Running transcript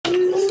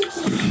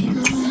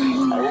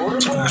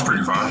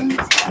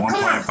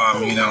$5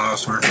 million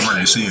house tour. I'm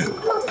ready to see it.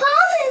 Okay.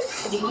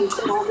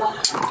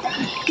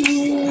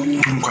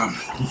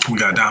 We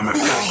got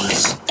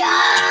dymondsflawless.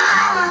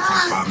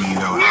 $5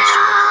 million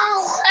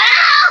house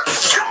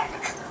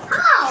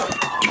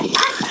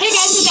Hey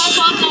guys, we got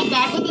Welcome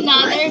back with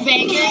another banger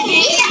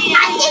video.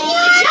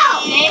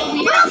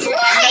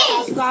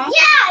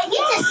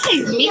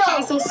 Me,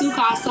 Casa, Su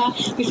Casa.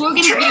 Before we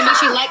get into the video, make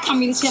sure you like,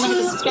 comment, share, and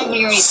subscribe when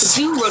you're ready to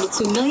do Road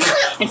to 2 million.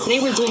 And today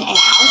we're doing a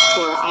house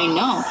tour. I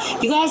know.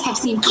 You guys have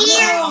seen the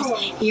house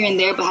here and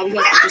there, but have you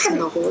guys ever seen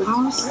the whole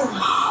house?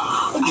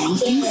 I don't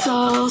think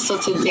so. So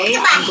today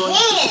I'm going to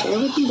share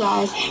with you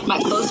guys my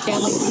close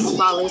family,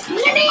 flawless,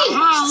 my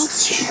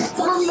house.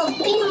 So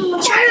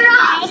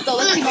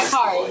let's see my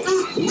cards.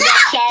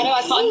 Shadow,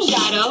 I call him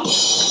Shadow.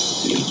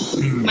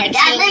 My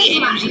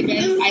daily AMG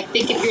Benz. I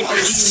think if you're an OG,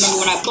 you remember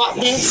when I bought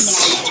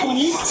this when I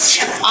was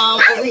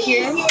 20. Over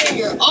here, if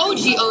you're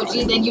OG,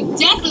 then you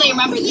definitely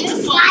remember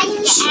this one.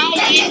 The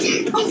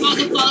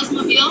EianTheProducer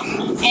Mobile.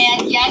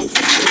 And yes,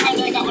 this is the car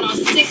that I got when I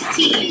was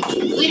 16.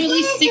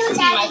 Literally 16,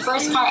 my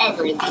first car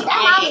ever. The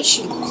Ian.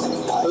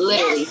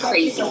 Literally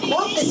crazy. So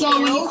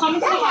when you come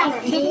into the house,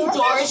 this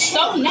door is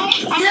so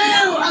nice. I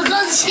know. I'm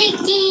going to stick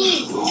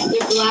it.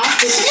 They're black.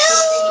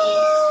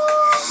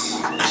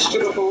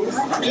 Stripper holes.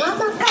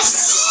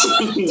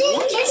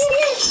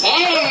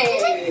 Hey!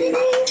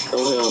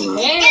 Oh,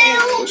 hell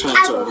no.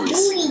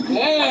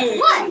 Hey!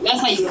 Hey! That's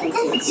how you like it.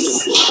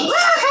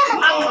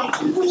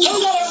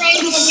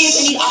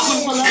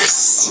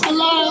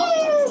 Hello?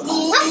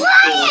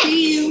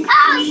 See you.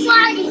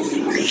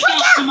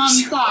 Come on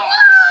inside.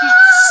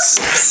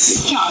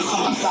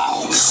 Come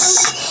inside.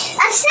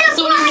 So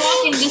when you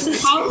walk in, this is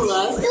how it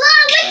looks.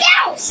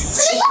 This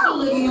is the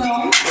living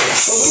room.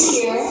 Over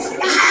here.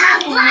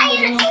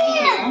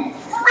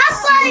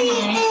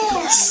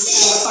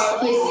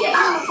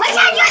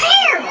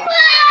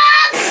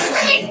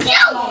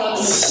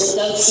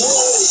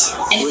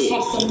 And we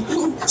have some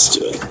food. Let's do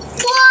it.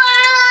 Wow.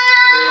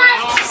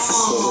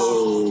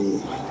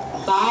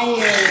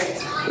 Fire.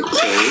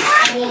 Okay.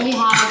 And then we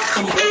have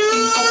some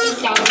breakfast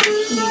stuff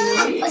here.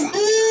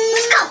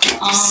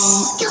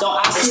 Don't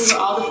ask me where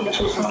all the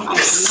furniture is from. I don't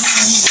know.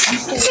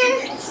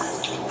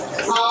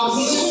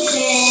 These are the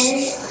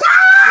chairs.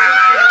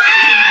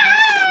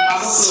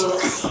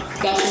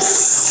 Got to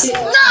sit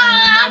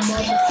on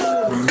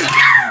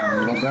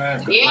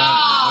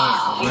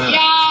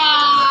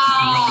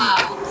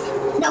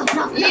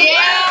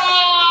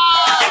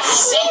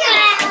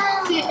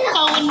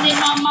tiptoeing in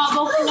my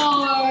marble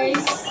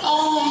floors.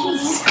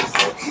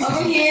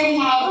 Over here we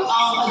have a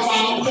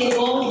dining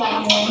table,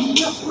 dining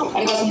room. I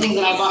got some things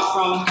that I bought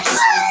from.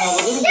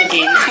 This is a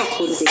game. Look how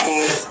cool this is,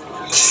 guys.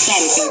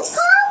 Side effects.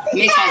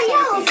 Make my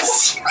side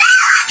effects.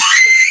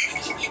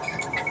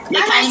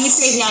 They're calling me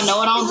crazy. I know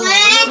what I'm doing.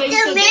 Little baby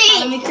says they're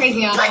calling me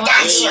crazy. I know what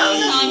I'm doing.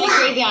 Calling me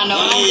crazy. I know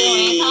what I'm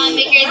doing. Calling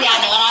me crazy. I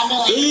know what I'm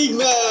doing. Big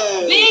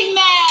man. Big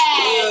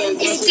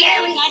man. It's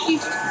scary. Got you.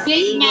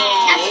 Big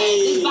man.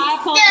 It's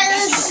bipolar.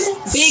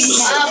 Big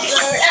man.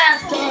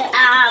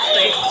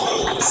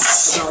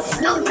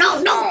 No.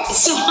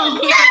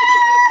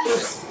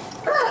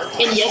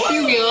 And yes,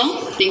 they're real.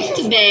 Thanks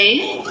to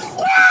Bay.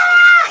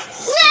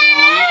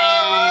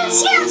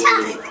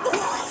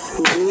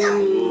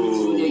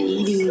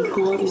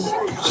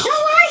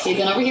 Okay,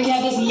 then over here we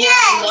have this mirror. I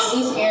love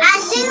this mirror.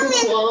 It's super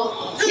cool.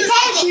 It's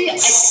actually, I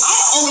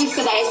always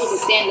said that I was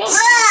supposed to stand up.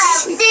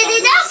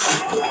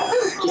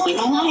 Just like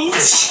my life.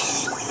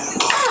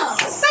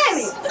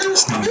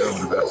 Stand over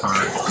to that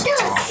fire.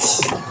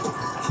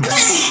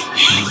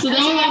 So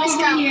then we have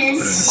over here,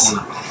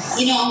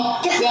 you know,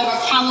 we have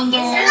our calendar,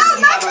 we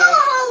have our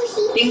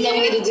things that we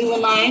need to do in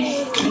life,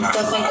 and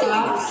stuff like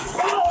that.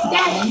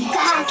 Diamond.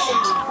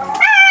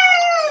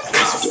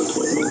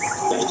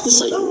 Back to the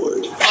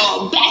cyborg.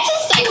 Oh, back to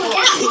the cyborg.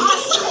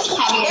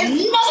 Having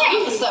another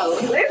episode.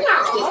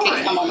 Just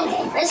kidding, I'm on my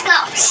bed. Let's go.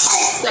 Alright,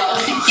 so,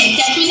 can't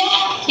catch me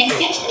now. Can't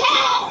catch me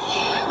now.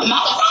 I'm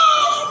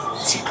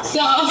outside.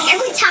 So,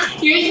 Every time.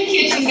 here's the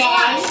kitchen,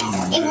 guys.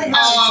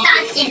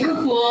 It's super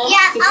cool.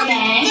 Yeah, super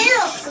nice.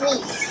 little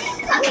sweet.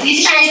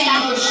 These chairs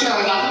are for sure. I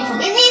got them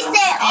from It needs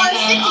to all and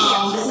then,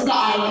 this is the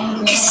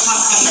island. We have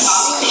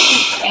top.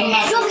 And we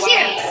have the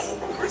white.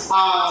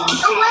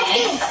 what's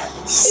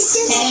this?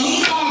 And then we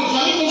got our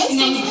jellyfish, and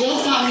then we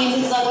just got me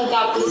this leather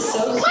dog. This is so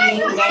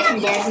cute. We got it from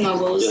Barnes &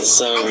 Nobles. Yes,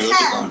 sir. Look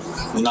at them.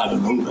 You're not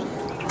even moving.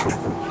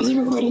 Is it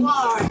recording? And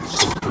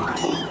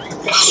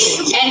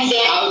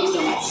then, I would be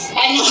so much.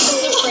 And then this is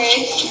the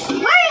fridge.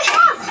 Where is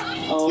that?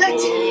 Oh.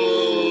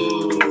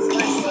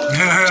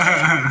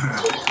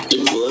 The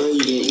blood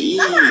you didn't eat.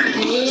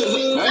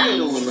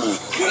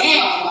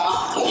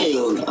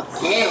 Hell no.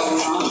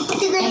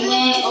 And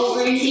then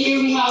over here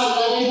we have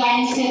another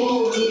dining table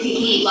where you can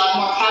eat like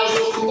more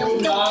casual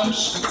food, lunch,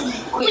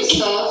 quick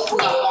stuff. We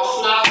got more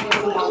flowers,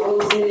 we got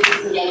roses,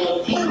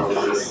 yellow, pink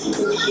roses,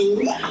 super cute.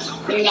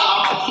 Then we got all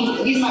my pink.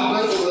 These are my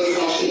birthday wears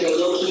actually. They're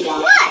low key down.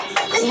 What?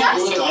 It's not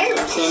scary.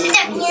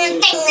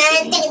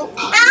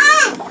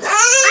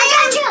 I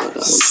got you.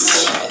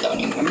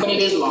 But it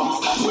is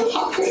long.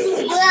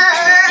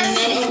 And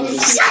then over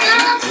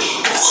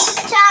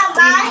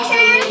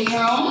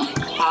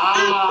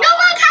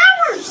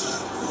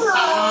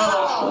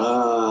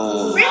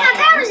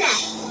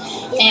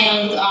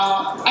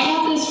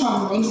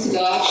some rooms to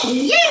go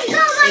actually. Yeah, go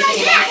There's like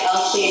a nice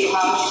L-shaped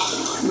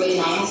house, really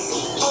nice.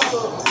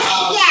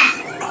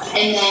 Yeah.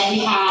 And then we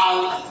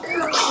have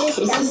what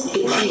is this? The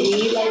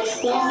TV like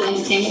stuff, the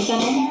entertainment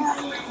center.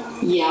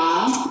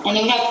 Yeah. And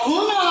then we have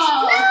Uno.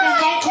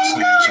 So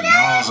you got your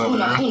dolls over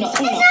there. Uno.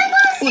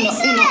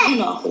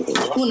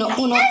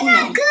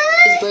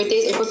 His birthday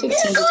is April 15th.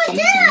 It's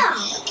coming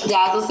soon.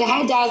 Dazzle, say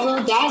hi,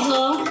 Dazzle.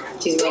 Dazzle.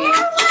 She's running.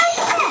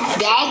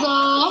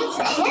 Dazzle.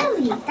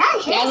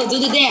 Dazzle, do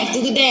the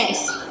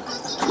dance.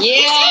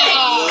 Yeah.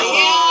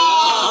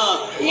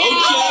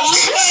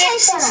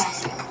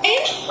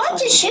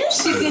 What's your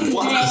shoes?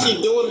 Why is she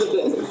doing the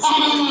dance? I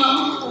don't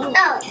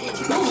know.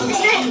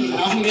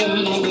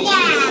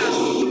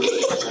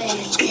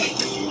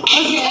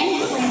 Okay.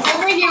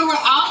 Over here,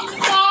 we're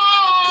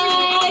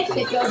outside.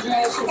 Shake your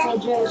dress. You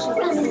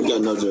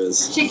got no dress.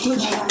 Shake your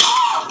dress.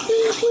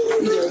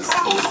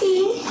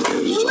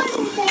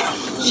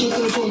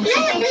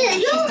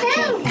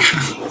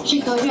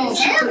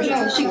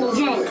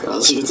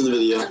 Let's get to the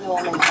video.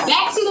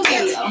 Back to the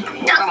video.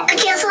 I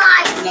can't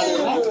fly.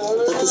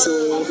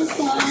 Episode.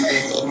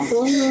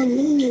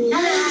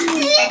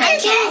 I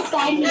can't.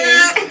 Outside here.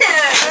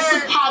 It's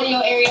a patio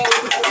area where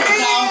you can sit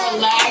down,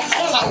 relax,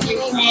 talk to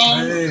your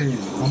friends,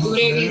 do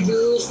whatever you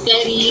do,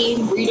 study,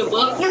 read a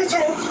book.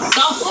 Something.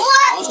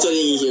 I was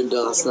studying here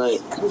last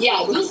night.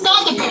 Yeah, do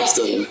something for that.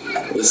 Studying.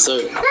 Yes, sir.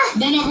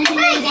 Then over here,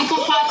 we got the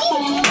hot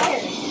tub.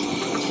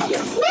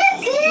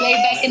 Lay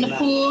back in the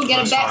pool,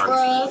 get a back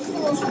rub.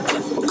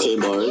 Okay,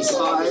 bars.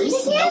 Bars,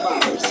 no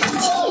bars.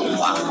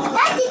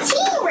 That's the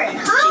teamwork,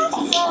 huh?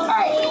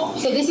 Alright,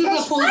 so this is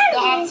the pool, the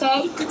hot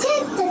tub,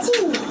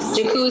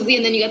 jacuzzi,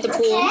 and then you got the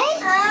pool.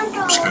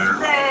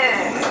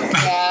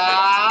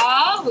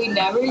 Yeah, we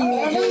never use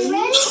it.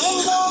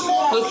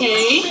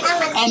 Okay,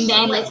 and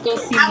then let's go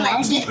see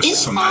more.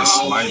 Some nice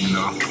lighting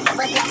though.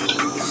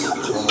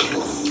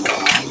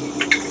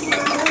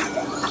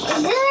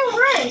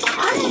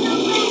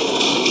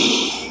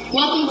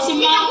 Welcome to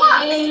my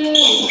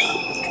hood.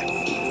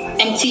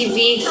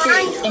 MTV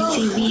Cribs.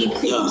 MTV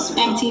Cribs.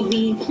 MTV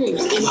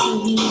Cribs.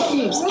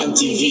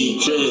 MTV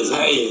Chris.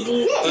 Hey.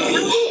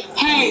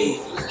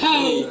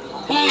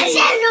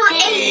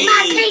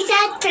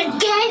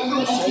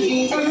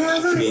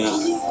 Yeah.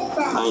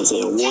 I ain't say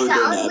a word in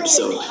that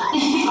episode.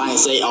 I ain't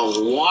say a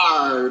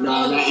word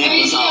on that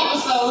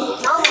episode.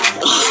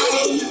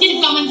 He's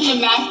coming to the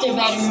master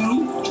bedroom.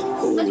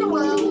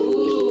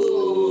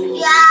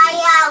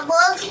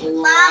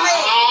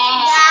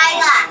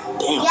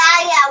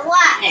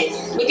 What? Hey,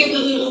 look at the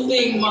little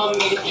thing Mom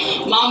made.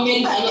 Mom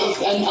made an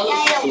elephant.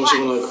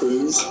 You want to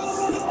cruise?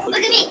 Look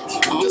at me.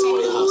 That's part of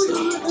the house now.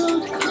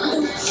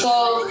 So,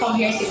 come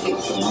here, 6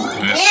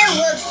 Yeah,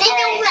 we'll sit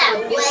around.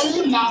 This is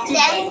the master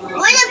bedroom. We're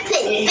gonna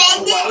put It bed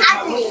has white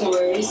up.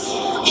 floors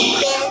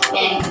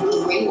and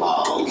gray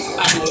walls. I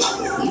know you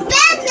can see.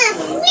 Bed's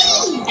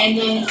asleep. And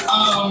then, Look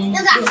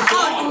at I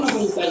don't know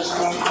where the bed's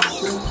from,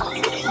 actually.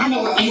 I know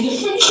where any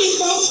different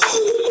from.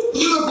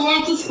 You were born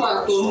to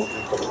sparkle.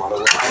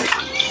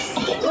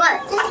 What?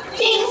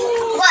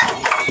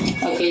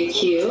 Okay,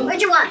 cute. What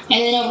you want?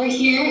 And then over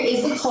here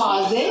is the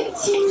closet.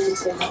 So you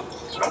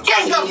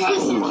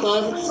have some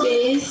closet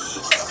space.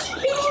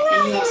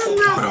 And you have some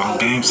Put all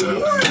game set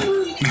up.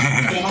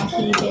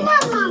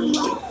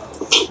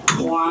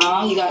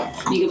 Wow, you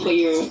can put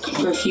your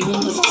perfume.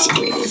 Let's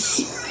spray this.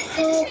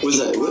 What's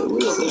that?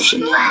 What is that?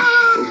 Chanel.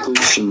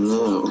 Coco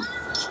Chanel.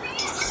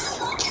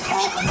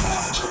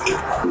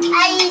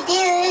 How you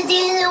do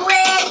the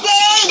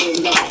wedding?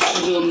 We got this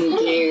little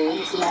nuclear.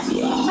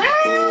 Yeah.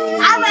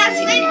 I want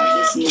We got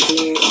this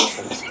nuclear.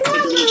 The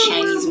little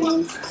Chinese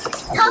one.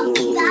 help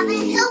me, Daddy,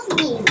 help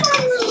me.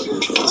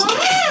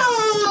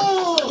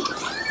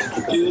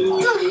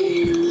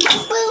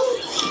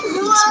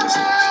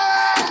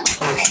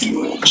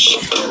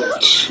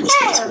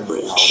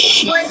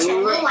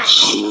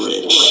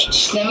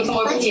 Rich. Then we come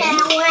over here.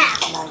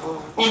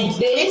 And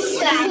this is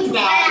about.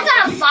 That's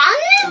not fun?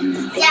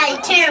 Yeah,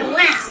 turn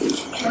around.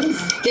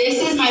 This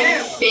is my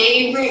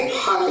favorite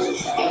part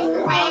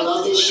ever. I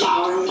love this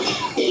shower.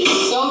 It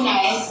is so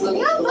nice. Look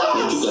at the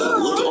glass.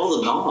 Look at all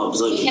the knobs.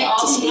 Like, Look at all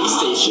it's a the space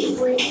knobs.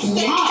 station.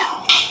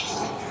 Yeah.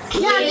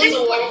 Literally, the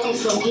water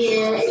comes from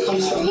here, it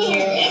comes from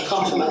here, and it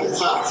comes from at the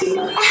top too.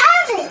 I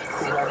have it.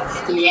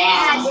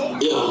 Yeah.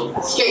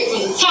 Yeah. Straight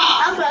from the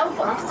top. I'm going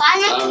for it.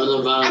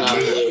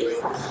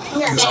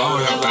 It's all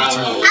the way up there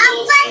too. I'm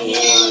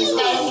finding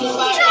Start from the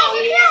bottom.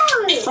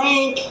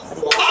 Frank.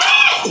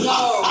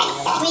 No.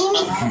 we need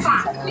to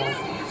stop.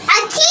 A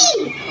team.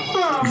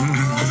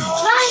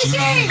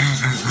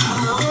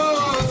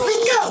 Let's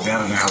go. That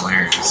would have been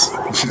hilarious.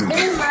 You should have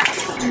been,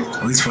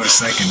 at least for a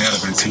second, that would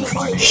have been too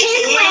funny.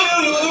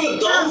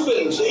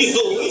 Dolphin. Jeez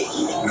Louise.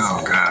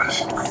 Oh gosh.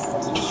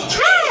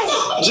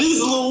 Jeez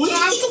Louise.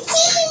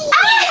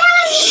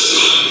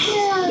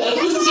 That's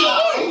the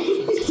shower.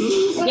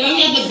 Then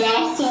we have the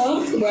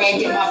bathtub where I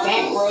get my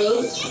back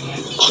rubs.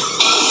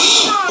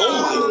 Oh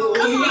my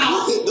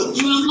God.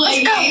 You want to play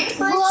a game?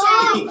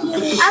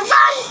 I'm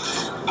fine.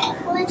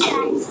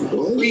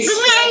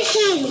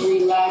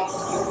 Relax.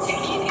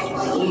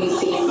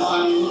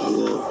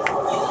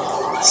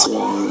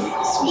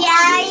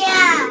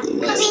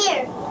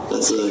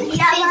 That's a No,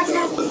 peacock.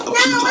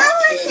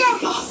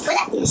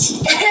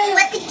 Yes.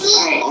 what the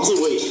key? Also,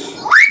 wait.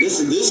 This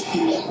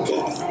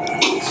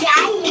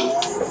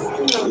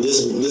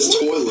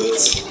toilet.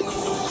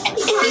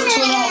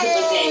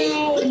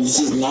 This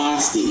is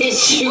nasty. It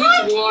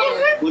shoots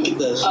water Look at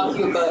that. up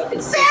your butt.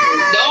 It's so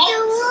good.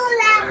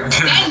 Don't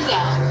stand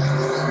up.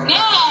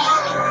 No.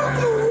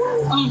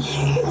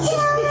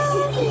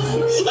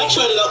 I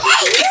tried it out with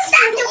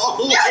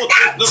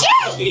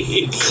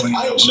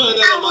I tried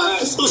that on my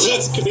ass.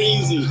 That's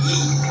crazy.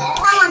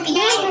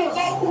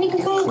 Clean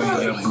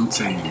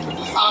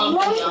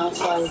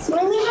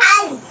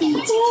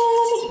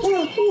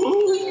your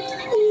booty.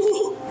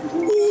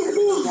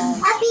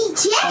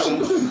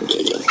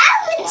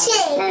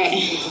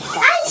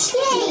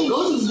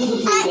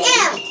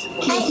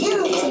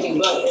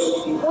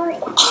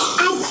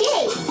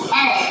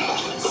 Alright,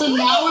 so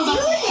now we're about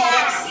to head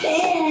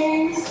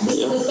upstairs. This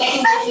is the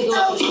second way to go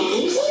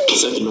upstairs.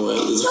 Second way.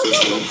 This is the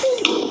first way.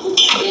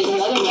 There's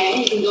another way.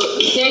 You can go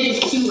upstairs. There's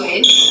two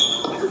ways.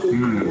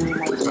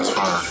 That's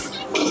far.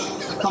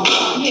 Come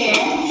from here.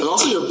 And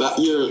also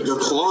your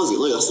closet.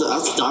 Look,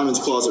 that's Diamond's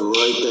closet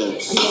right there.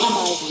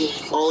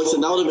 Oh,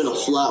 except that would have been a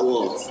flat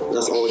wall.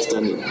 That's all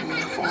extended.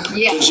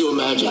 Yeah. Could you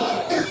imagine? So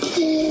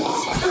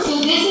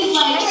this is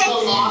like the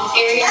loft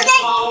area of the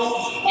home,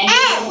 and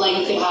here, like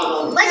you could have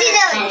a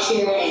couch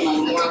here and like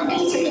more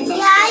entertainment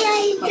stuff.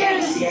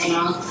 Here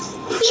now.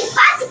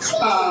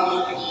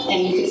 And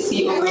you can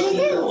see over the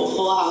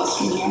full house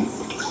from here.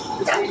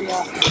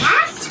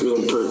 It's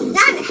really perfect.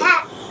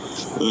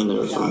 And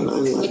they're fine.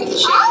 Look at the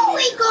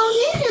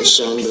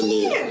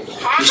Chandelier.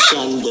 The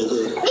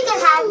chandelier.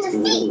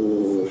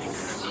 Ooh.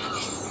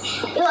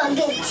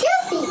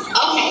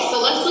 Okay, so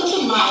let's go to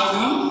my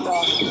room.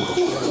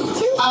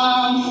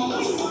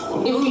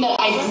 The room that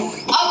I grew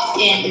up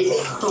in is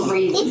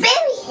crazy.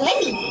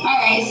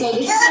 Alright, so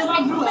this is what I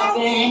grew up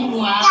in.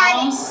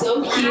 Wow,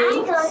 so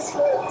cute.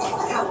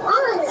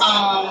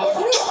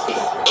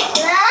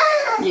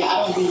 Yeah, I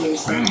don't do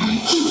yours.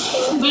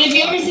 But if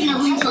you ever seen my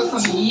room tour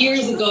from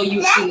years ago,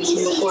 you've seen this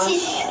room before.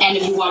 And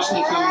if you watched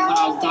me from when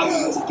I was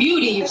Diamond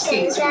Beauty, you've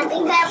seen this room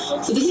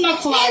before. So this is my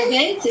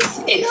closet. It's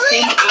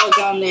things out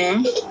down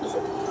there.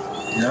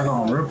 Y'all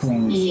gonna rip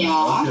on me.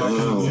 Yeah.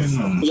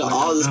 We got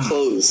all this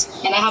clothes.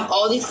 And I have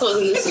all these clothes,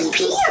 and this is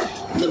just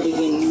the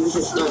beginning. This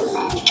is starter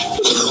pack.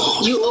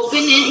 You open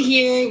it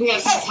here. We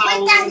have some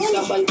towels and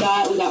stuff like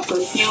that. We got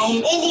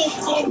perfume.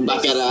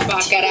 Baccarat.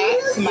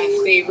 It's my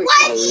favorite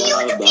color.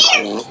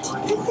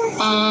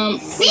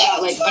 We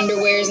got like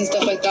underwears and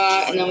stuff like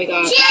that, and then we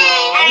got bras.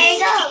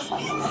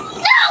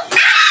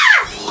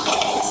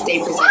 Stay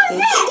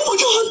protected.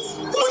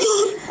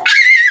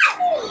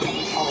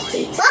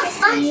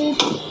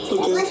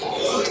 Oh my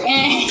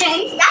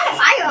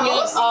god!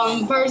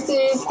 And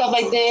purses, stuff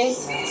like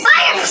this.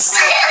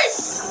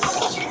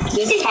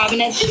 This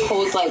cabinet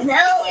holds like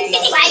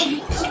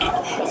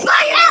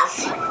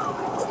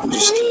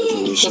just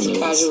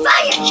casual.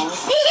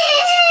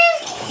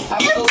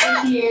 I'm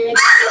over here.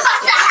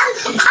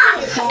 That's the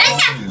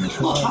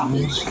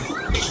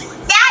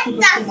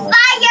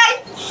fire!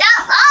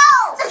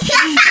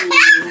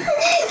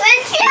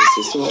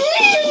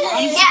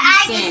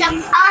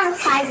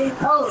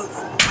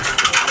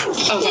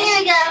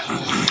 Okay.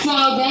 So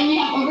then we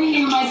have over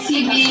here my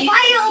TV.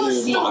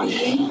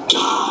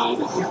 God.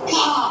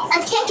 A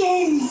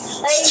chicken.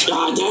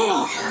 God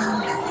damn.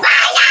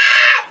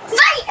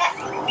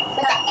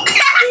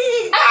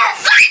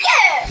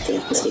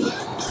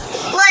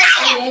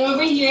 And then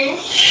over here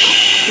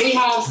we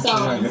have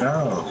some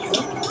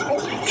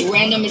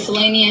random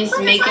miscellaneous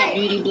makeup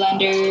beauty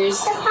blenders.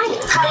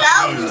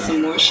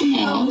 Some more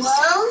Chanel's.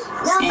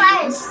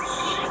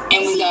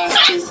 And we got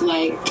just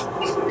like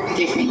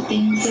different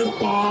things like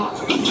that.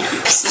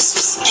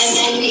 And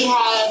then we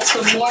have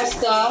some more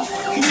stuff.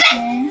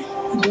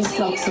 Just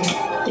like some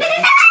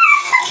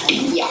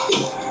things. Yeah.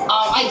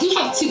 I do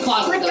have two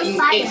closets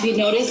though. If you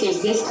notice,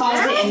 there's this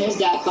closet and there's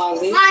that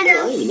closet. I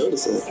didn't even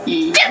notice that.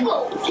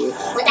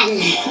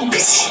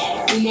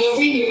 And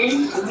over here.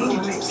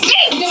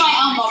 Look at my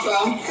Elmo, bro.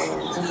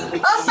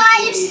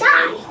 Fire,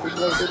 stop!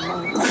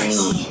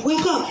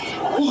 Wake up.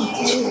 1,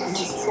 2,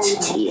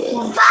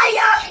 3.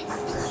 Fire!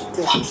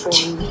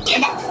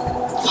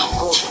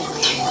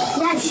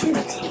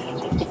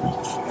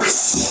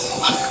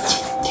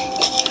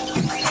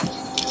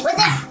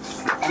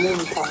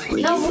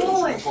 No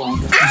more.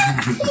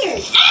 Here.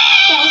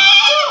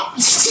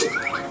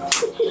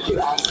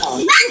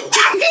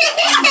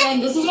 And then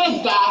this is my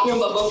bathroom,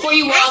 but before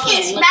you walk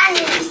in,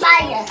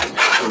 Fire.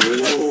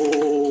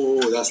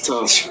 Oh, that's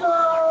tough.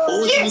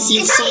 Oh, let me see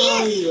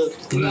inside.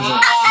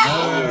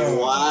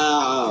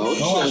 Wow.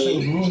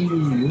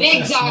 Okay.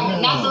 big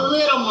dog, not the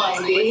little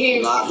one.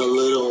 Here. Not the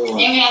little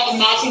one. And we have the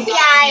matching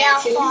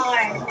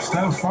dog.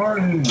 Stop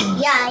farting.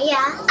 Yeah.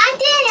 I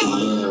did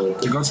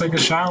it. Go take a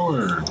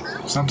shower.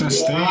 Something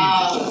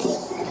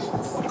stinks.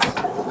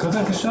 Go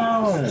take a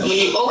shower. When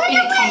you open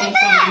it coming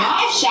from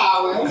my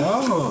shower.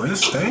 Oh, it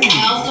stinks. I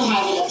also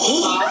have it at the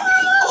top.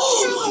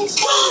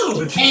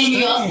 But you And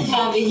we also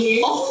have it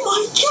here. Oh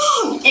my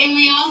god! And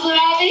we also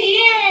have it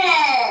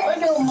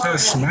here. That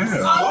smell.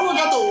 Oh, I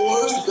got the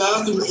worst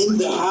bathroom in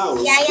the house.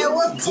 Yeah,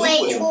 we'll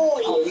play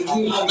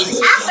toys.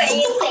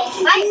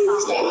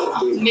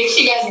 Make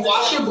sure you guys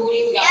wash your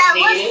booty. We got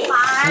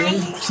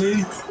native.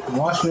 See?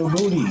 Wash your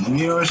booty.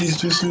 You know what she's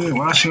just doing?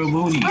 Wash your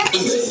booty. Go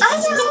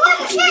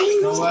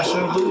wash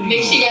your booty.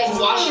 Make sure you guys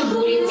wash your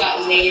booty. We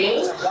got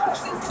native.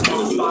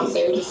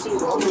 Sponsored.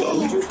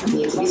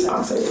 Needs to be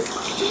sponsored.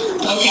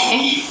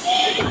 Okay.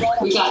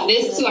 We got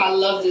this too. I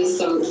love this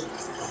soap.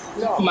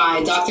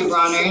 My Dr.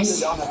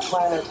 Bronner's. It's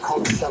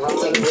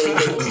like really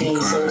good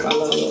clean soap. I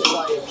love it.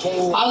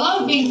 I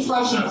love being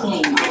fresh and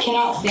clean. I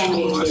cannot stand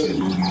being dirty.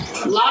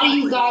 A lot of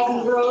you guys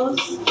and girls,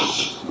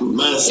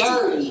 Messy.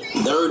 dirty.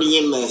 Dirty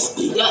and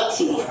messy.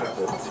 Dirty.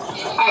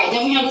 Alright,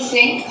 then we have the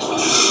sink.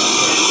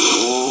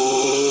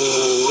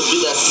 Oh, look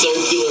at that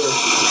circular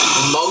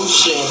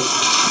motion.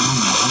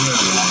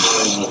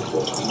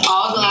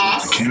 All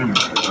glass.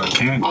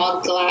 Candy. All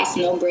glass,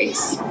 no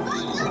breaks.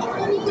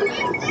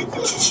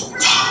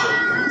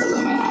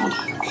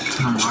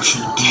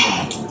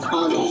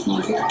 All glass, no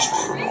breaks.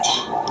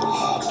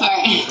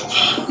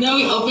 Alright. Then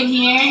we open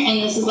here,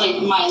 and this is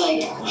like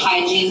my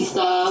hygiene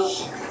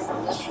stuff.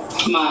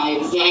 My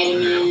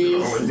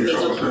vitamins,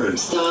 makeup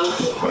stuff.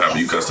 What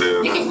happened? You cussed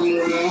it? Makeup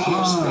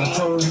remover. I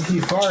told you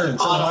keep farting.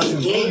 All the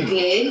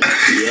good.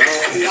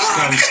 It's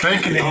got me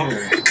stinking in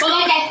here. But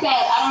like I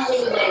said, I don't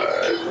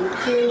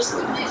really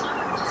seriously.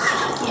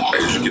 Hey,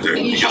 did you get that?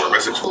 You get my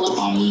message? Pull up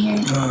on me here.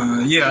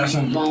 Yeah, that's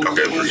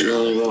Okay, appreciate it.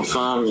 Really gonna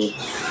find me.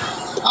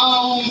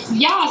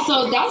 Yeah, so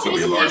that's So we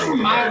basically it large from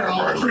one, my right? room.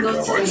 Right, We can go to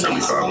like the next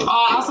 75. room. I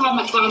also have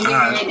my calendar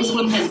here. This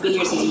one has been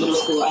here since middle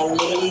school. I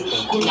literally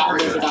did not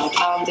live without a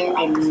calendar.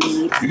 I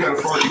need. You got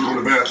a fart, you go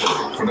to the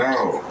bathroom. For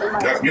now.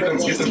 Get them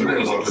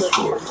bananas off this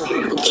floor.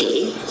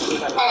 Okay.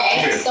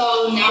 Alright,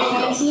 so now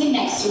we're going to the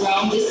next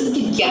room. This is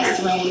the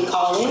guest room, we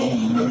call it.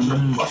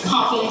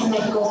 Confidence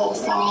never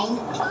goes outside.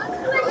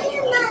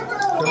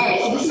 Alright,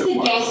 so this is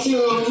the guest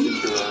room.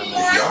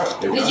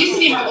 This used to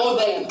be my old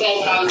bed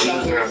when I was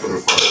younger.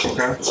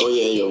 Okay? Oh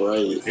yeah, you're right.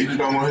 He just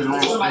don't want his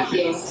This is room. my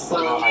here, so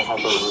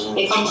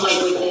it comes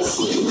like with this.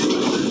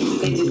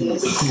 They do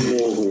this.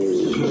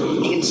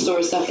 You can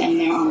store stuff in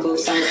there on both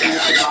sides and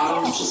at the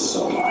bottom, which is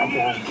so hard.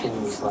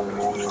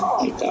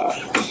 Like that.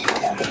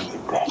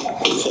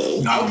 Okay.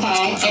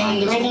 Okay,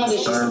 and right now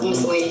there's just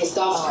miscellaneous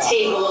stuff.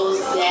 Tables,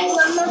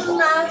 desks,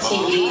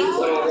 TV,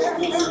 whatever.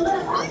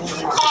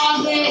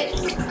 Closet.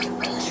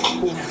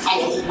 I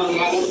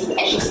guess it's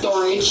extra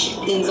storage.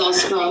 Denzel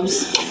scrubs.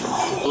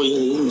 Oh yeah,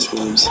 these are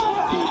scrubs.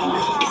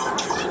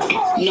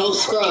 No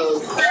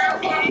scrub.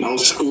 No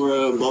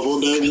scrub, bubble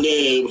dub dub.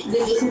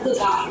 This is the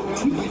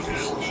bathroom.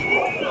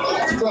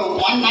 Bro,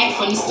 one night,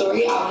 funny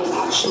story, I was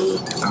actually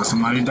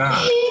Somebody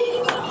died.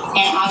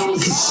 and I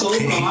was so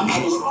gone, I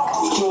was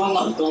throwing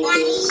up like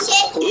this.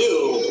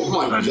 Ew.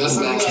 Oh my I just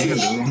god. got killed.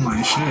 I'm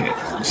like, shit.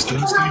 You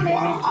still stinking?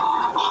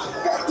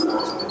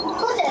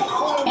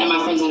 And my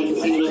friends had to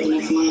clean it up the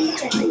next morning. It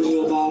was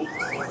real bad.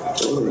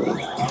 So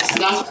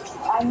that's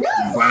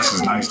Glass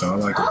is nice though. I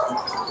like it.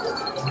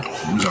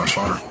 It's on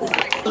fire.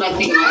 what I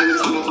think about every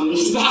time I come in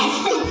this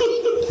bathroom.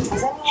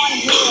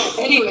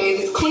 Anyways,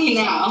 it's clean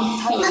now.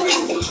 That was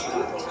really good.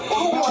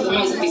 There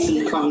might be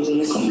some crumbs in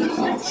the corner.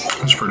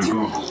 That's pretty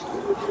cool.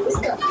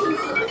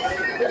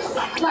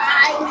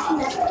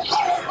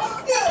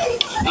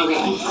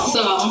 Okay,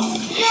 so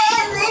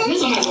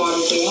this one has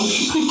water too.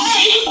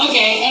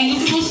 Okay, and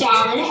this is the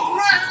shower.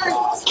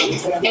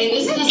 And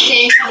this is the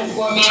same kind of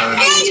format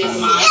as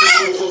mine.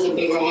 This is a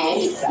bigger head.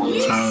 Turn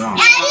it on.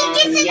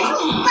 Yeah,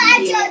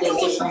 we have the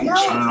different. Turn it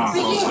on.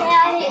 Close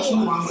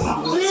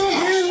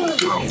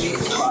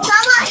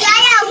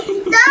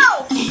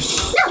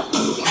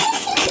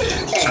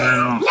Turn it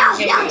on.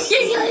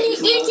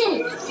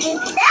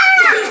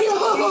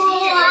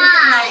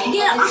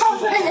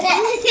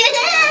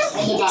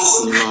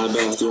 My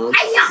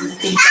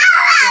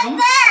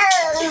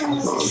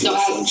bathroom. So I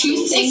have two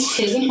sinks,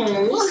 his and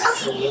hers.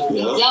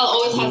 Yeah. Zell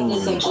always has the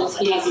essentials.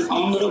 He has his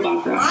own little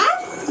bathroom.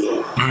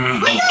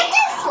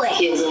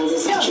 He has his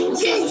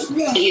essentials. He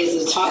has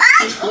his top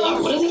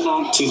toothbrush. What is it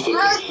called?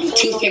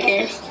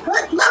 Toothpicker.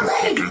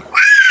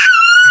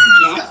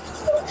 Yeah.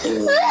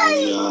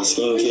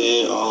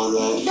 Skincare, all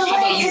that. How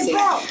about you,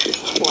 Zell?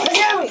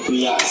 We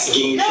got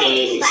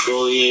skincare,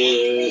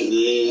 exfoliator,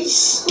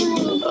 this,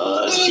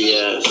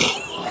 SPF,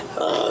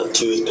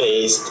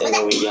 toothpaste, and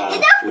then we got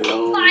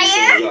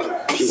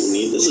people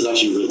need. This is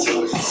actually really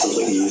tough. Stuff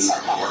like these.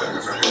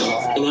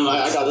 And then I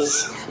got this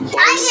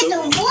bar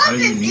soap. How do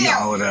you need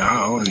all of that?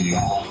 How old are you?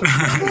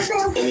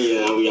 And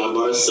yeah, we got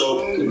bar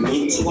soap,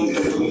 mint,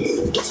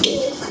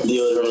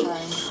 deodorant.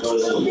 Why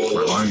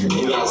do you We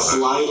need got all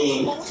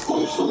sliding.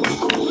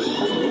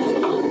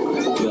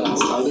 Yeah,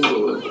 sliding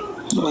door.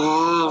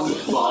 Wow.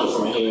 Bonnet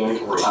from here,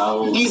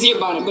 towels. Let me see your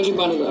bonnet. Where's your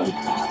bonnet go?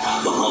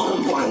 Oh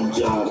my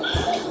god.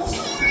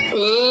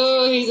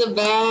 Ooh, he's a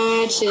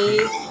bad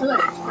chick.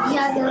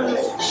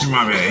 You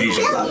might be an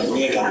Asian.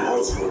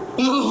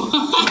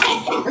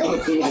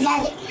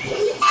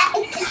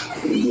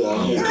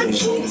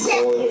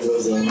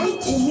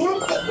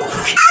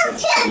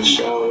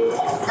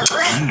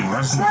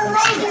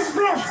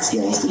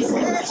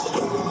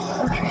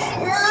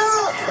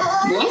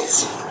 What?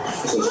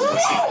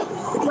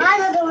 Why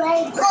did the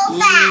leg go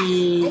fast?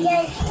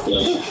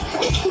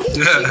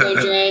 Shake your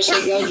dress,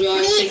 shake your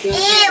dress, shake your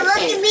dress. Yeah, look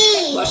at me.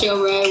 Wash your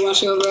bread,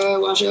 wash your bread,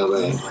 wash your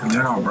bread.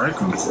 They're gonna break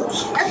them.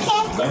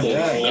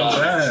 Okay.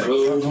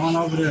 Go on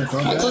over there. Go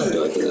I close the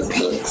door because it's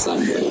the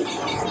sunbed.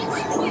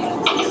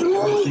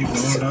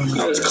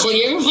 It's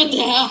clear? What the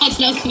hell? I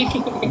know it's gonna go.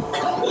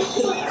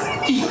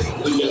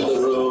 We get the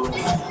room.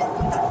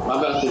 My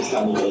bathroom's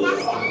kind of big.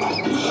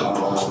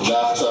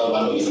 Bathtub, I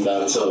don't use a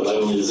bathtub. I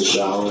don't use a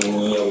shower. We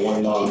have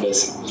one dog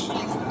missing.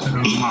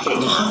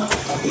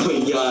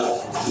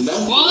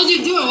 What was you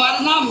doing? Why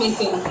the knob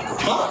missing?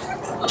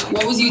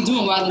 What was you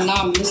doing? Why the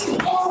knob missing?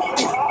 I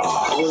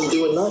wasn't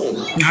doing nothing.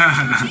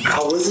 I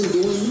wasn't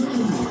doing nothing.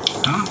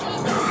 Huh?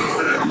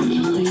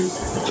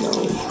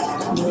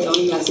 Oh,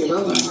 you got your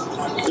girlfriend.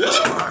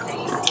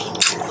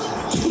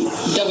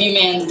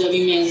 W-mans.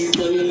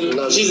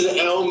 No, she's an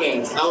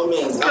L-man.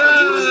 L-man. She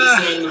was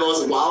saying the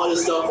most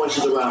wildest stuff when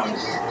she's around.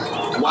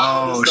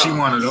 Oh, she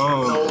one of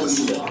those.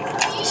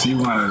 She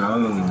one of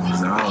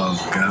those. Oh,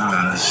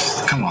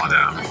 gosh. Come on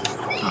down.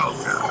 Oh,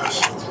 gosh.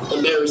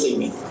 Embarrassing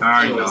me. I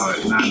already know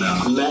it. I know.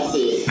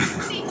 Method.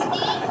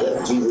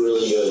 That's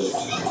really good.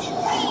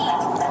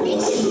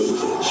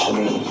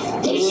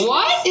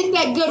 What? Is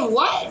that good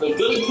what? The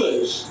good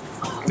push.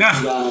 Yeah.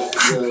 Got the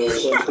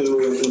shampoo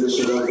and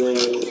conditioner up there.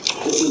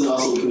 This is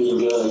also pretty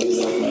good. I use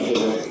that in my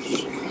hair.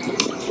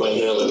 My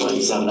hair looks like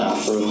you sound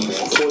afro.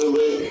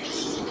 Toilet.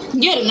 You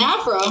get an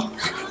afro.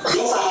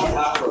 Yes, I have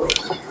afro.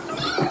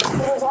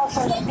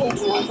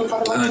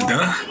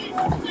 Duh.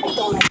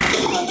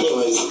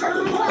 Anyways.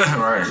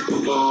 Right.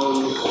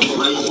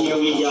 Right here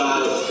we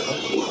got.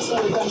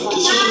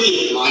 This should be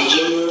my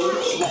gym room,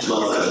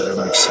 but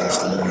That makes sense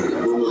to me.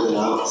 we're moving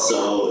out,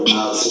 so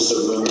now it's just a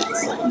room.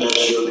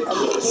 Bedroom,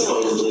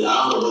 supposedly. I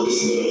don't know what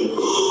this is.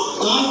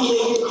 I'm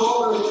getting a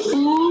car.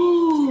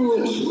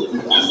 Ooh.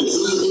 This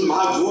is in my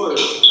drawer.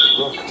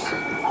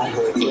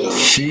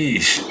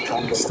 Sheesh.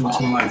 Still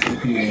too much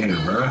PP in here,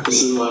 bro. This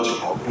is my.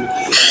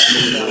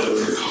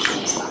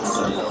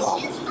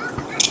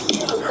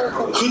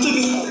 Who took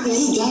this? This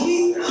is Daddy?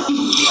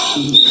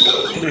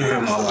 Get in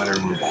here, my letter.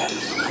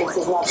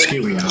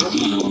 Excuse me,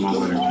 y'all. My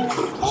letter.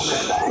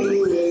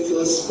 Anyways,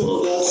 let's pull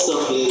that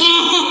stuff in.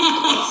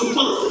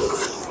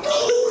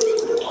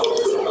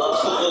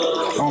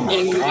 Oh my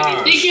Think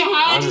gosh. you're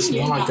hot? I just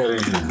don't like that in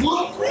here.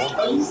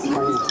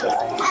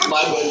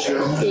 My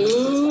bedroom.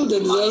 Ooh, the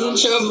girl's in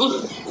trouble.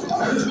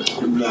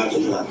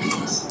 Imagine that.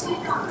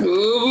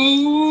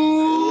 Ooh.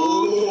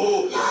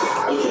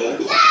 Okay.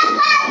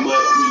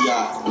 But we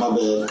got my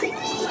bed.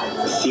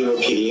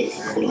 Therapeutic.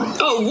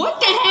 Oh, what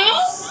the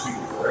hell?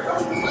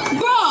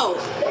 Bro,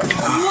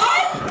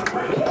 what?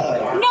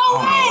 No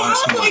way. I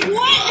was like,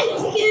 what? I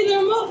just getting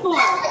them up for.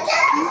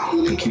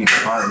 They keep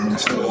farting and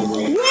stuff. When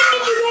did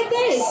you get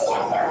this?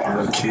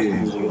 Little kid.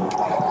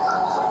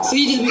 So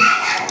you just been,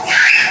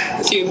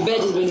 so your bed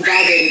has been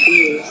vibrating for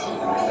years.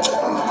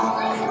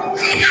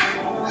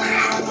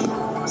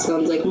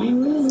 Sounds like my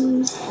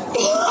room.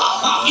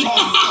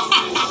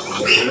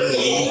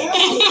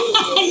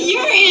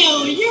 You're ill.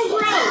 You're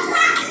gross.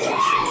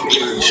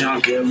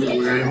 Junk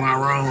everywhere in my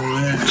room,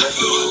 man.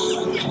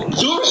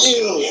 You're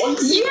ill.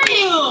 You're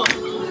ill.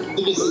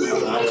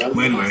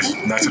 But anyways,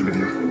 that's a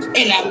video.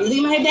 And I'm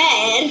losing my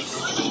bed.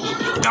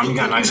 Yami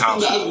got a nice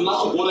house. That's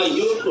not what I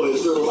use for.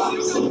 It's for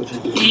relaxing.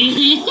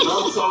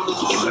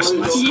 That's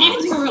nice.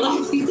 Mine's for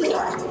relaxing too.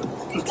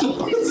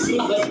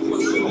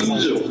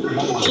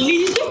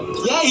 Leisure?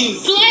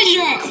 Yes.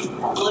 Pleasure.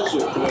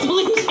 Pleasure.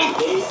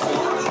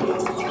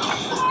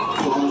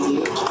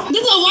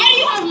 This is why do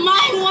you have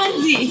my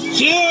onesie?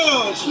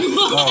 Cheers.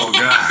 Oh,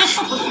 gosh.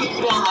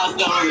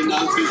 No.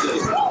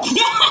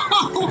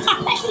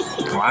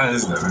 Why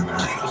is that in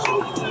there?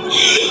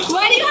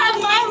 Why do you have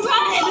my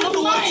ride?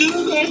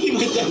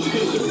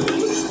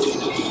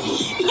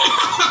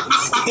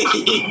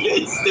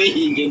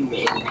 Staying in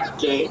there,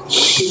 okay?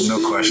 No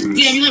questions.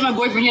 Damn, you let my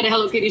boyfriend had a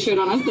Hello Kitty shirt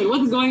on. I said,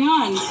 what's going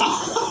on?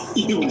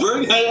 You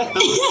burned that out.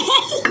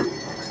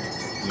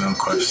 No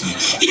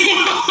questions.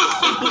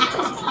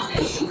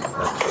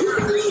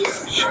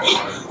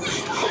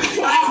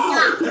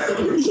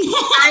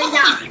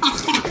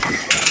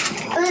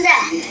 Who's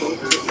that?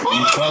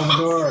 Close the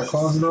door.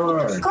 Close the door.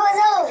 Close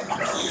over.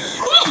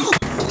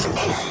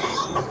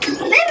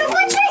 Baby,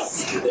 what's this?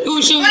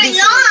 Oh, show me Bring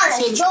this. on.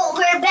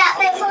 Joker,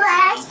 Batman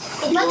flag.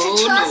 Bunch of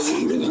trust. No,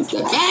 we're gonna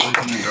step back.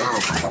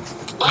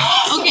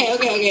 Okay,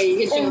 you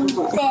can show me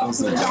before. Close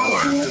the door.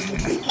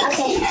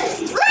 Okay.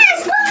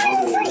 Let's go.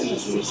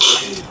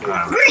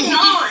 Bring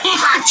on,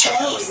 hot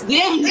chicks.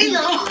 Damn. Bring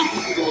on.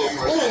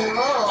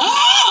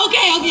 Oh,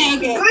 okay.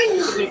 Bring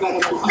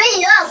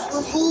up,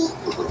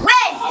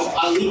 Wait.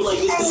 I leave like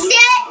this.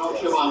 Set.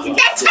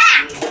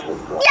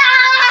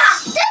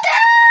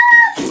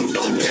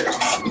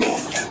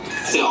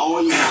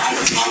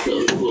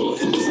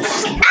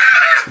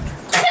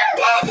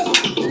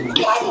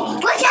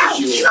 Watch out,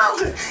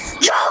 Joker!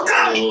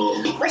 Joker!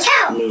 Watch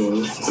out!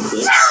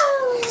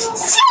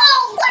 So,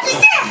 what is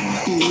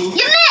that? You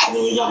missed!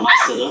 We got my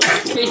setup.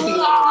 Basically,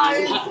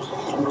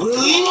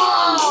 Really?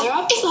 they're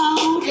episode.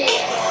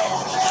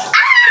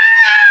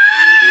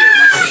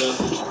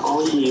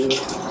 All you.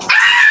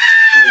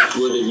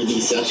 Would it be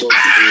essential to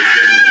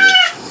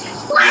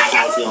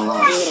do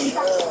online?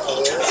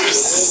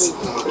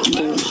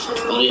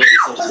 All you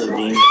have essential to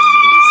being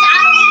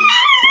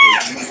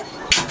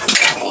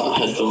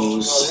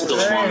headphones, the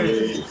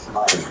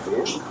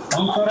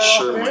monitor,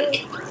 sure mic,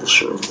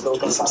 sure.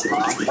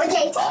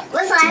 Okay,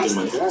 what's last?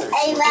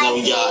 And then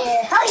we got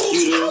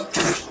computer.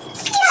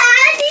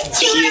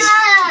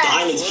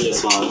 Diamond's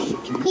PS5.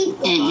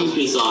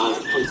 PS5.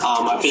 I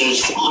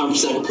finished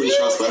 100%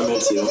 completion on Spider-Man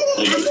 2.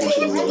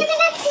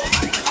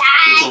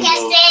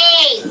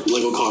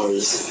 Lego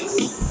cars.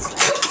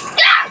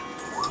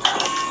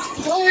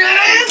 I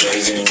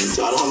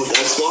don't have an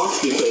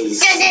Xbox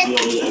because you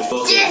don't need an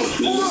Xbox.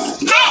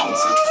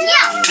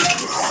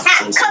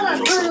 Come on,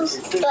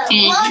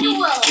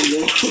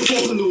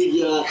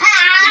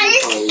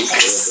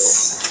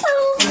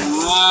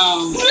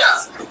 Blue.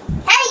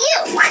 Hey, you!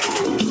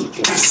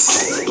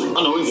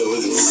 Oh no, we're good. We're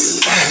good.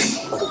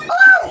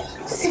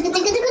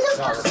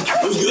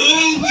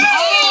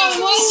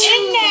 What's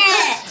in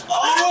there?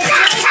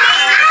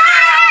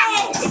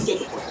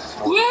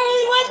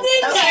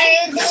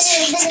 What's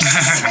in there?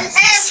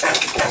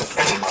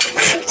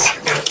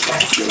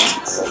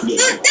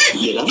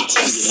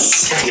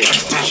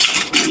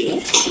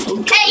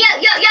 Hey, yo!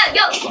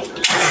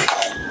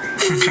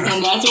 And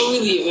that's where we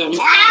leave him.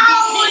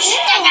 Ouch!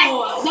 That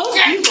was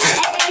beautiful. I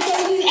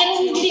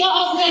didn't video. I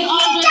was like,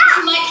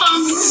 like,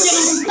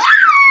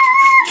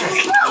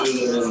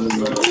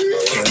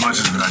 As much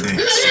as I did,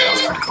 that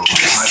was pretty cool.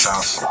 Nice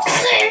house.